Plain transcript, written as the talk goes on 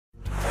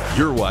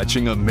You're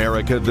watching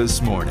America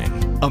This Morning,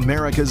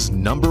 America's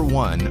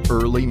 #1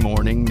 early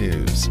morning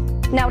news.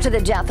 Now to the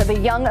death of a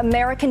young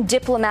American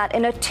diplomat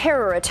in a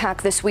terror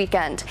attack this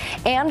weekend.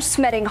 Anne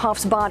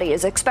Smedinghoff's body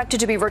is expected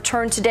to be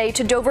returned today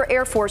to Dover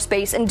Air Force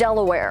Base in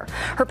Delaware.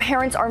 Her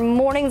parents are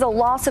mourning the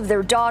loss of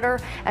their daughter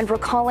and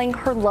recalling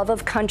her love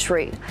of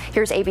country.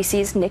 Here's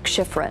ABC's Nick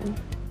Schifrin.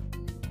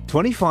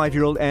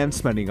 25-year-old Anne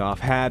Smedinghoff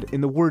had,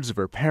 in the words of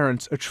her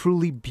parents, a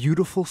truly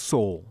beautiful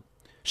soul.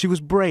 She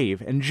was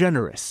brave and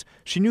generous.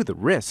 She knew the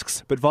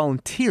risks, but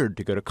volunteered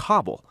to go to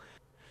Kabul.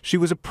 She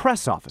was a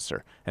press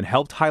officer and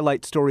helped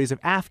highlight stories of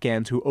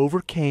Afghans who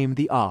overcame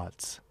the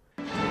odds.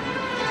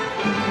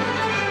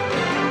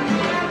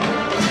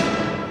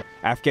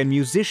 Afghan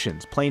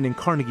musicians playing in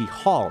Carnegie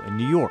Hall in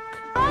New York.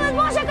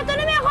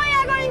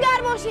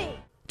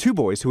 Two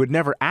boys who had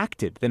never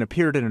acted then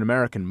appeared in an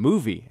American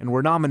movie and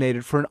were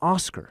nominated for an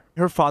Oscar.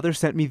 Her father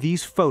sent me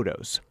these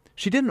photos.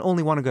 She didn't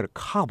only want to go to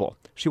Kabul,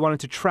 she wanted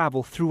to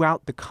travel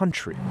throughout the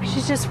country.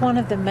 She's just one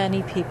of the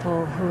many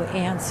people who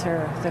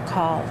answer the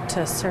call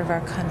to serve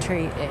our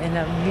country in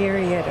a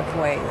myriad of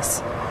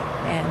ways.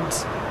 And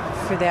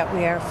for that,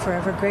 we are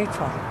forever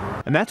grateful.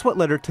 And that's what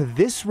led her to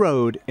this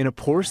road in a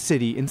poor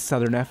city in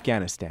southern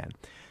Afghanistan.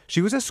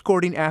 She was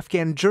escorting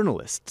Afghan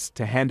journalists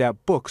to hand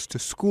out books to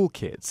school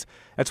kids.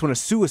 That's when a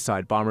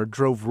suicide bomber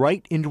drove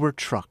right into her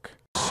truck.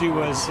 She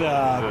was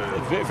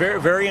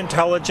very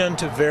intelligent,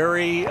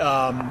 very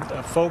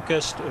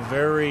focused,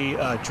 very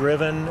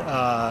driven.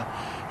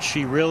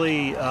 She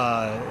really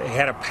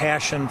had a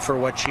passion for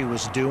what she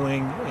was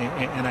doing,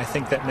 and I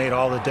think that made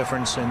all the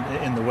difference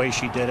in the way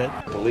she did it.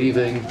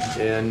 Believing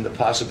in the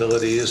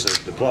possibilities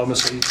of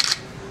diplomacy,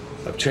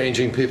 of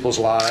changing people's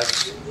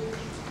lives,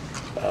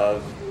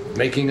 of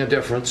making a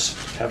difference,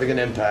 having an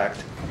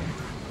impact,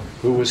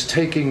 who was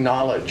taking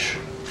knowledge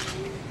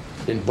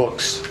in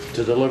books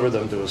to deliver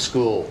them to a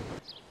school.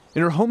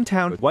 In her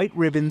hometown, white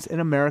ribbons and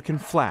American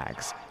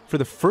flags for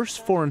the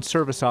first foreign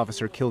service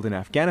officer killed in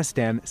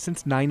Afghanistan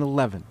since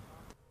 9/11.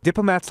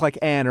 Diplomats like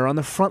Anne are on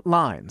the front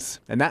lines,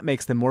 and that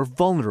makes them more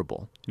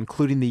vulnerable,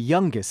 including the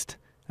youngest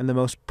and the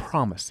most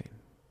promising.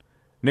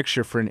 Nick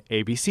Schifrin,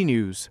 ABC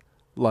News,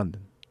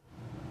 London.